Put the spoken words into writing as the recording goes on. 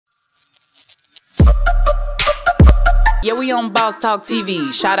Yeah, we on Boss Talk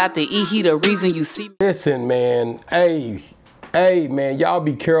TV. Shout out to E. He the reason you see me. Listen, man. Hey, man. Y'all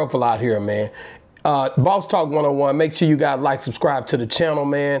be careful out here, man. Boss Talk 101. Make sure you guys like, subscribe to the channel,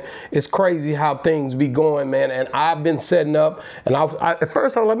 man. It's crazy how things be going, man. And I've been setting up. And at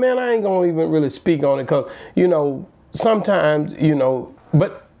first I was like, man, I ain't going to even really speak on it. Because, you know, sometimes, you know,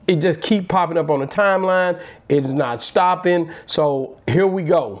 but it just keep popping up on the timeline. It's not stopping. So here we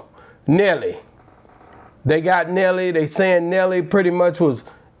go. Nelly. They got Nelly. They saying Nelly pretty much was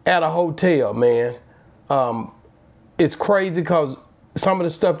at a hotel, man. It's crazy because some of the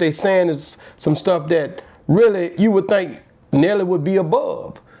stuff they saying is some stuff that really you would think Nelly would be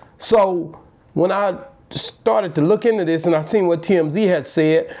above. So when I started to look into this and I seen what TMZ had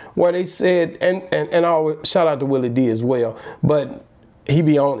said, where they said, and I always shout out to Willie D as well, but he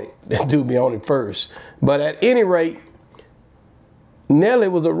be on it. This dude be on it first. But at any rate, Nelly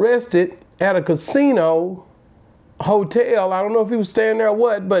was arrested at a casino hotel. I don't know if he was staying there or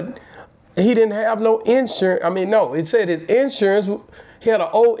what, but he didn't have no insurance. I mean, no, it said his insurance, he had an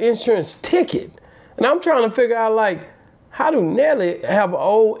old insurance ticket. And I'm trying to figure out, like, how do Nelly have an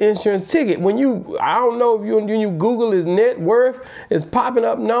old insurance ticket? When you, I don't know if when you Google his net worth, it's popping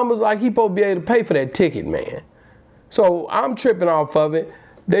up numbers like he supposed to be able to pay for that ticket, man. So I'm tripping off of it.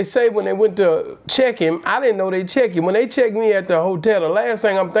 They say when they went to check him, I didn't know they checked him. When they checked me at the hotel, the last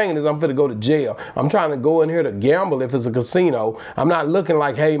thing I'm thinking is I'm finna go to jail. I'm trying to go in here to gamble if it's a casino. I'm not looking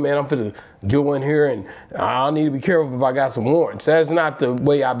like, hey man, I'm finna go in here and I need to be careful if I got some warrants. That's not the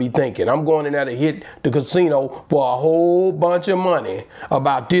way I be thinking. I'm going in there to hit the casino for a whole bunch of money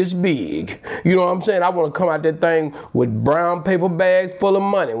about this big. You know what I'm saying? I want to come out that thing with brown paper bags full of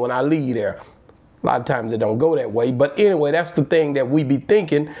money when I leave there. A lot of times it don't go that way. But anyway, that's the thing that we be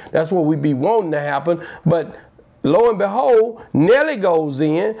thinking. That's what we be wanting to happen. But lo and behold, Nelly goes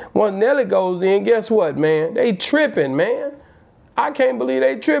in. Once Nelly goes in, guess what, man? They tripping, man. I can't believe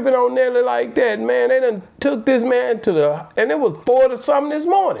they tripping on Nelly like that, man. They done took this man to the, and it was 4 to something this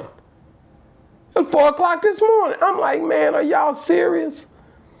morning. It was 4 o'clock this morning. I'm like, man, are y'all serious?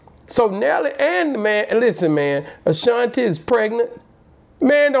 So Nelly and the man, and listen, man, Ashanti is pregnant.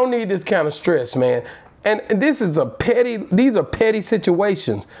 Man don't need this kind of stress, man. And this is these are petty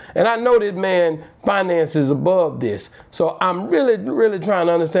situations. And I know that, man, finance is above this. So I'm really, really trying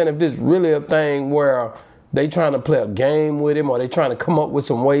to understand if this is really a thing where they trying to play a game with him or they trying to come up with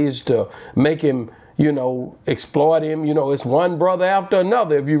some ways to make him, you know, exploit him. You know, it's one brother after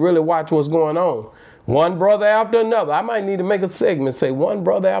another if you really watch what's going on. One brother after another. I might need to make a segment, say one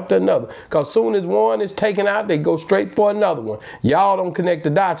brother after another. Because soon as one is taken out, they go straight for another one. Y'all don't connect the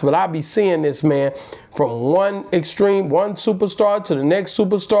dots, but I be seeing this, man, from one extreme, one superstar to the next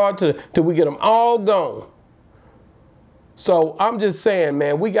superstar till we get them all gone. So I'm just saying,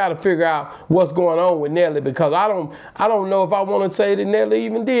 man, we got to figure out what's going on with Nelly because I don't know if I want to say that Nelly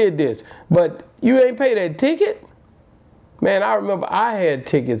even did this. But you ain't pay that ticket? Man, I remember I had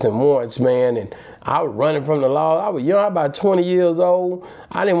tickets and warrants, man, and I was running from the law. I was young, about 20 years old.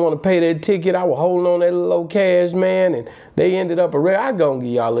 I didn't want to pay that ticket. I was holding on that little cash, man, and they ended up I gonna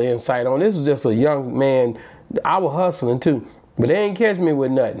give y'all an insight on this. Was just a young man. I was hustling too, but they ain't catch me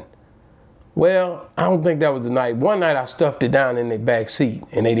with nothing. Well, I don't think that was the night. One night I stuffed it down in their back seat,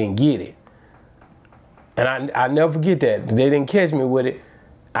 and they didn't get it. And I never forget that. They didn't catch me with it.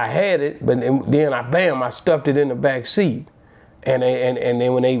 I had it, but then I stuffed it in the back seat. And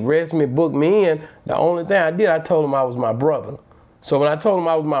then when they arrested me, booked me in, the only thing I did, I told them I was my brother. So when I told them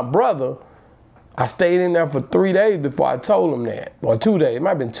I was my brother, I stayed in there for 3 days before I told them that, or 2 days. It might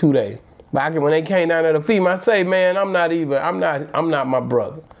have been 2 days. But when they came down there to feed me, I say, man, I'm not my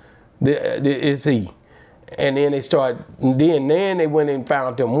brother. It's he. And then then they went and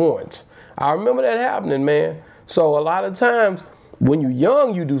found them warrants. I remember that happening, man. So a lot of times when you're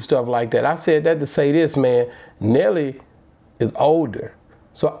young, you do stuff like that. I said that to say this, man. Nelly is older.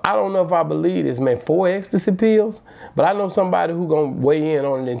 So I don't know if I believe this, man. 4 ecstasy pills? But I know somebody who gonna weigh in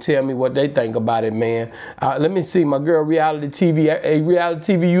on it and tell me what they think about it, man. Let me see, my girl, Reality TV. Hey,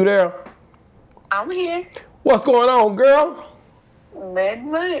 Reality TV, you there? I'm here. What's going on, girl? Not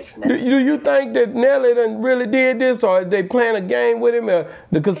much. Do you think that Nelly done really did this, or they playing a game with him at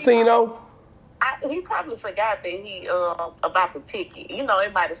the casino? He probably forgot that he about the ticket. You know,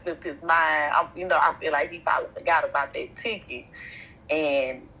 it might have slipped his mind. I feel like he probably forgot about that ticket.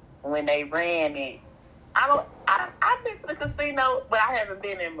 And when they ran it, I've been to the casino, but I haven't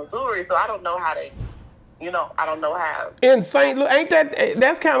been in Missouri, so I don't know how they. I don't know how. In St. Louis,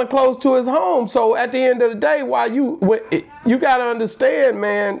 that's kind of close to his home. So at the end of the day, you got to understand,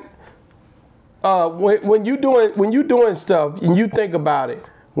 man. When you doing stuff and you think about it,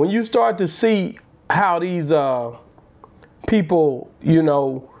 when you start to see how these people, you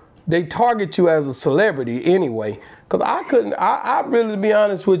know, they target you as a celebrity anyway. Cause I really, to be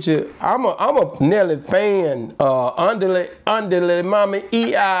honest with you, I'm a Nelly fan. Underlay, mommy,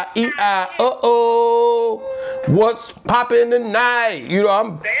 E-I, uh-oh. What's poppin' tonight? You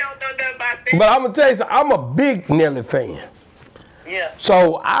know, They don't know nothing about that. but I'm gonna tell you something, I'm a big Nelly fan. Yeah.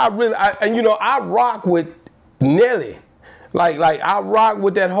 So I rock with Nelly. Like I rock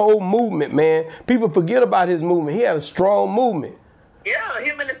with that whole movement, man. People forget about his movement. He had a strong movement. Yeah,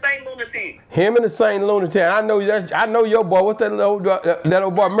 him and the St. Lunatics. Him and the St. Lunatic. I know your boy. What's that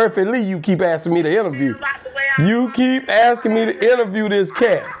old boy Murphy Lee? You keep asking me to interview. Like the way I You keep asking me to interview this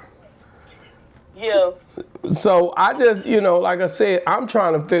cat. Yeah. So I just, you know, like I said, I'm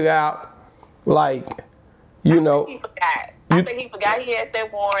trying to figure out, like, you know. He forgot. I think he forgot he had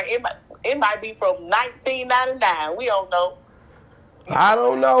that warrant. It might be from 1999. We don't know. I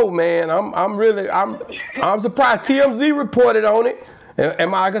don't know, man. I'm surprised. TMZ reported on it.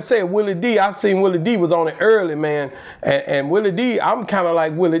 And like I said, Willie D, I seen Willie D was on it early, man. And Willie D, I'm kind of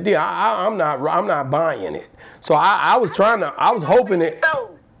like Willie D. I'm not buying it. So I was hoping it.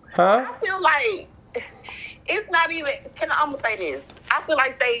 So, Huh? I feel like it's not even. I'm gonna say this. I feel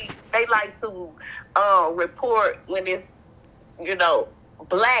like they like to report when it's, you know,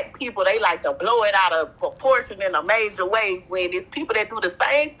 black people. They like to blow it out of proportion in a major way when it's people that do the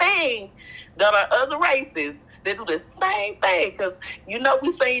same thing that are other races. They do the same thing. Because, you know,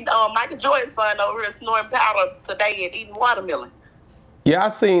 we seen Michael Jordan's son over here snorting powder today and eating watermelon. Yeah, I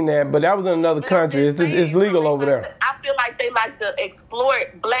seen that, but that was in another country. It's legal over there. I feel like they like to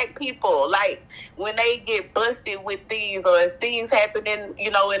exploit black people. Like, when they get busted with things or if things happen in,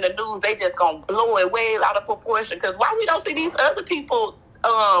 you know, in the news, they just gonna blow it way out of proportion. Because why we don't see these other people,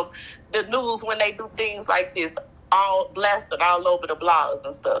 the news, when they do things like this, all blasted all over the blogs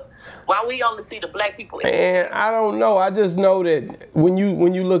and stuff? Why we only see the black people? And I don't know. I just know that when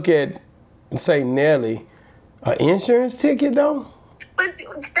you look at, say, Nelly, an insurance ticket though. But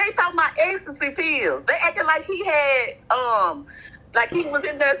they talking about ecstasy pills. They acting like he had, like he was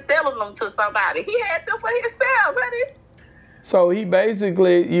in there selling them to somebody. He had them for himself, honey. So he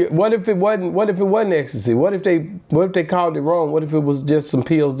basically, what if it wasn't ecstasy? What if they called it wrong? What if it was just some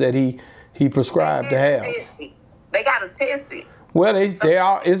pills that he prescribed to have? They gotta test it. Well,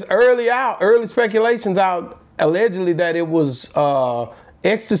 it's early speculations out, allegedly that it was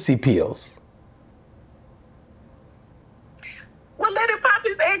ecstasy pills. Well, let him pop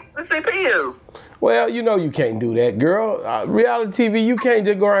his ecstasy pills. Well, you know you can't do that, girl. Reality TV, you can't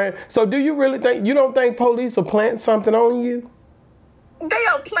just go around. So do you really think, you don't think police will plant something on you?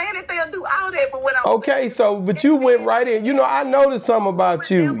 They'll plant it, they'll do all that, but what I'm Okay, so, but you went right in. You know, I noticed something about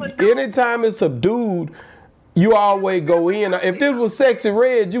you. Anytime it's a dude, you always go in. If this was Sexy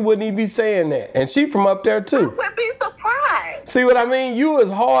Red, you wouldn't even be saying that. And she from up there I too. would be surprised. See what I mean? You is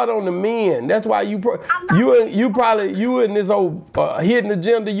hard on the men. That's why you in this old hidden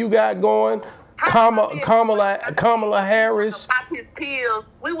agenda you got going. Kamala Harris. Pop his pills.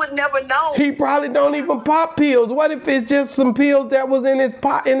 We would never know. He probably don't even pop pills. What if it's just some pills that was in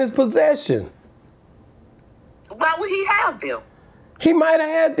his possession? Why would he have them? He might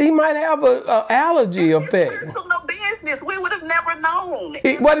have a allergy effect. It's no business. We would have never known.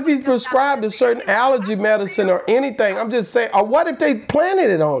 What if he's prescribed a certain allergy medicine or anything? I'm just saying. Or what if they planted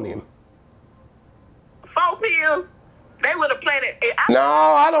it on him? 4 pills. They would have planted it. No,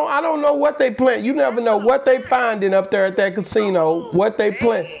 I don't know what they plant. You never know what they finding up there at that casino. What they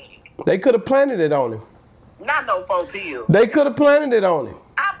plant. They could have planted it on him. Not no 4 pills. They could have planted it on him.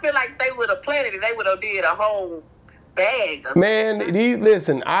 I feel like they would have planted it. They would have did a whole bag. Man,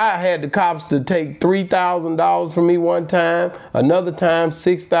 listen, I had the cops to take $3,000 from me one time. Another time,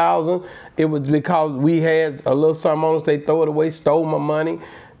 $6,000. It was because we had a little something on us. They throw it away, stole my money.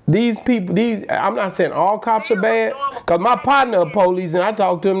 These people, I'm not saying all cops are bad, because my partner is police and I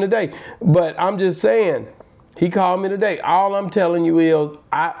talked to him today. But I'm just saying, he called me today. All I'm telling you is,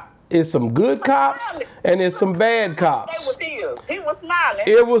 it's some good cops and it's some bad cops. He was smiling.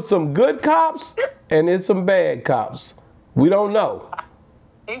 It was some good cops and it's some bad cops. We don't know.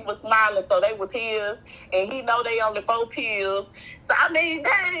 He was smiling, so they was his, and he know they only 4 pills. So I mean,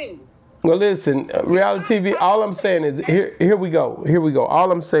 dang. Well, listen, reality TV, all I'm saying is, here we go.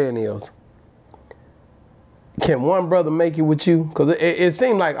 All I'm saying is, can one brother make it with you? Because it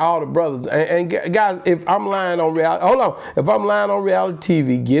seemed like all the brothers, and guys, if I'm lying on reality, if I'm lying on reality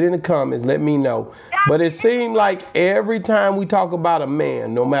TV, get in the comments, let me know. But it seemed like every time we talk about a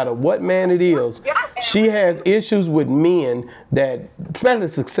man, no matter what man it is, she has issues with men, especially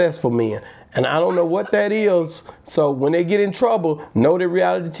successful men. And I don't know what that is. So when they get in trouble, know that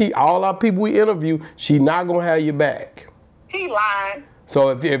reality TV, all our people we interview, she not going to have your back. He lying. So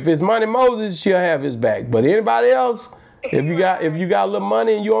if it's Money Moses, she'll have his back. But anybody else, if you got a little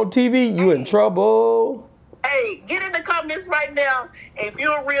money and you on TV, you in trouble. Hey, get in the comments right now. If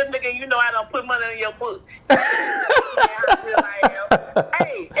you're a real nigga, you know I don't put money in your books.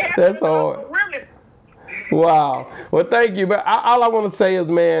 Hey, that's hard. Wow. Well, thank you. But all I want to say is,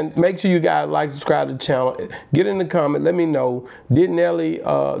 man, make sure you guys like, subscribe to the channel. Get in the comment. Let me know. Did Nelly,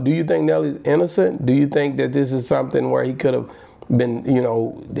 do you think Nelly's innocent? Do you think that this is something where he could have been, you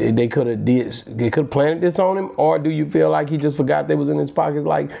know, they could have planted this on him? Or do you feel like he just forgot they was in his pockets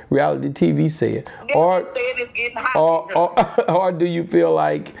like reality TV said? Or do you feel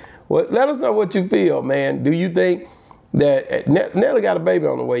like, well, let us know what you feel, man. Do you think that Nelly got a baby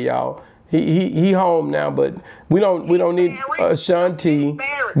on the way, y'all? He home now, but we don't need Ashanti.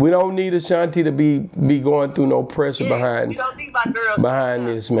 We don't need Ashanti to be going through no pressure behind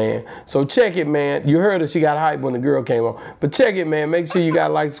this, man. So check it, man. You heard her, she got hype when the girl came on. But check it, man. Make sure you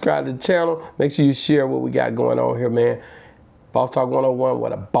got like, subscribe to the channel. Make sure you share what we got going on here, man. Boss Talk 101,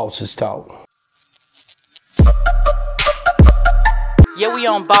 where the bosses talk. Yeah, we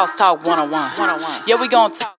on Boss Talk 101. Yeah, we gonna talk.